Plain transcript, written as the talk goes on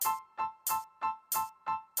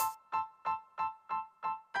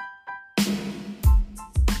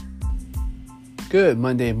Good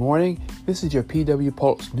Monday morning. This is your PW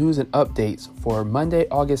Pulse news and updates for Monday,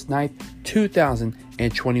 August 9th,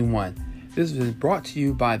 2021. This is brought to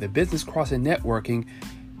you by the Business Crossing Networking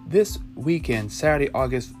this weekend, Saturday,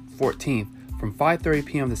 August 14th, from 5:30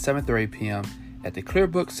 p.m. to 7:30 p.m. at the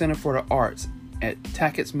Clearbrook Center for the Arts at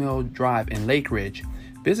Tackett's Mill Drive in Lake Ridge.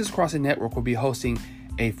 Business Crossing Network will be hosting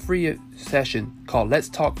a free session called Let's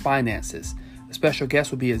Talk Finances. The special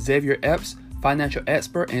guest will be Xavier Epps, financial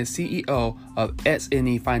expert and CEO of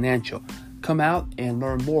SNE Financial. Come out and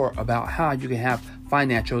learn more about how you can have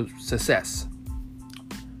financial success.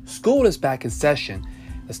 School is back in session.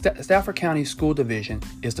 The Stafford County School Division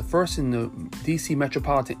is the first in the DC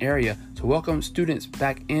metropolitan area to welcome students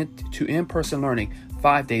back into in-person learning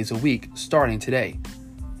 5 days a week, starting today.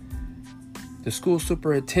 The school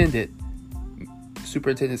superintendent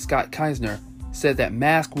Scott Keisner, said that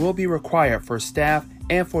masks will be required for staff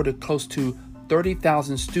and for the close to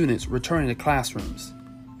 30,000 students returning to classrooms.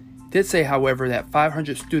 He did say, however, that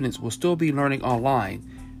 500 students will still be learning online,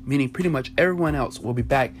 meaning pretty much everyone else will be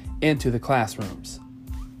back into the classrooms.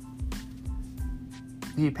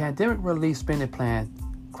 The pandemic relief spending plan,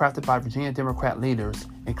 crafted by Virginia Democrat leaders,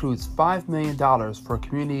 includes $5 million for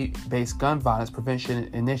community-based gun violence prevention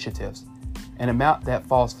initiatives, an amount that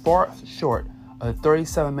falls far short of the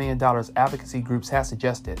 $37 million advocacy groups have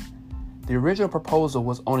suggested. The original proposal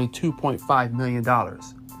was only $2.5 million.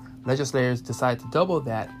 Legislators decided to double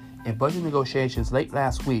that in budget negotiations late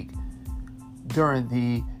last week during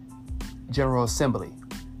the General Assembly.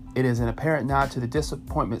 It is an apparent nod to the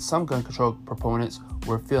disappointment some gun control proponents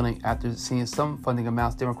were feeling after seeing some funding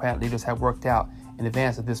amounts Democrat leaders have worked out in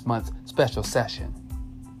advance of this month's special session.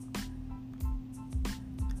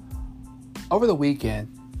 Over the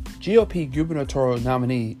weekend, GOP gubernatorial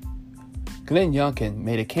nominee Glenn Youngkin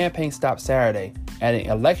made a campaign stop Saturday at an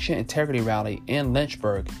election integrity rally in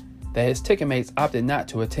Lynchburg that his ticket mates opted not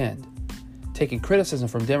to attend, taking criticism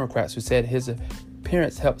from Democrats who said his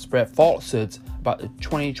appearance helped spread falsehoods about the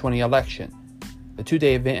 2020 election. The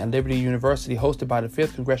two-day event at Liberty University, hosted by the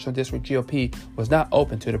 5th Congressional District GOP, was not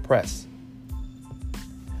open to the press.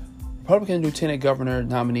 Republican Lieutenant Governor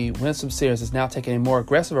nominee Winsome Sears is now taking a more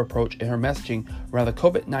aggressive approach in her messaging around the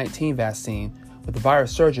COVID-19 vaccine, with the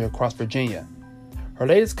virus surging across Virginia. Her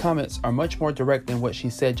latest comments are much more direct than what she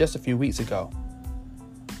said just a few weeks ago.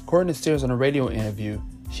 According to Sears on a radio interview,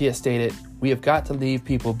 she had stated, "We have got to leave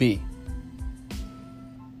people be.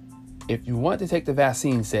 If you want to take the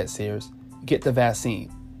vaccine," said Sears, "get the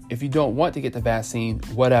vaccine. If you don't want to get the vaccine,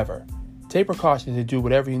 whatever. Take precautions to do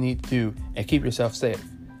whatever you need to do and keep yourself safe,"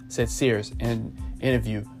 said Sears in an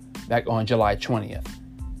interview back on July 20th.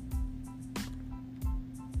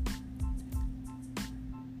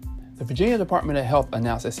 The Virginia Department of Health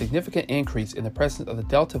announced a significant increase in the presence of the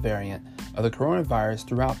Delta variant of the coronavirus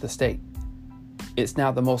throughout the state. It's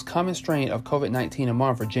now the most common strain of COVID-19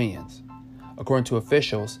 among Virginians. According to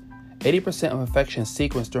officials, 80% of infections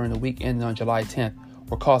sequenced during the week ending on July 10th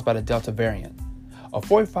were caused by the Delta variant, a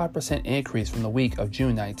 45% increase from the week of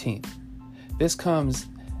June 19th. This comes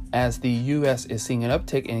as the U.S. is seeing an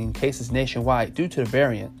uptick in cases nationwide due to the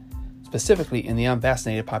variant, specifically in the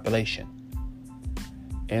unvaccinated population.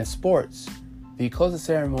 In sports, the closing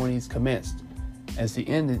ceremonies commenced as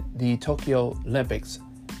the Tokyo Olympics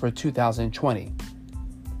for 2020.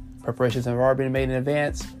 Preparations have already been made in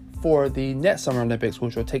advance for the next Summer Olympics,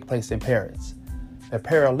 which will take place in Paris. The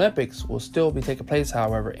Paralympics will still be taking place,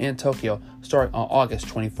 however, in Tokyo starting on August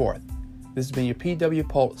 24th. This has been your PW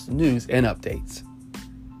Pulse News and Updates.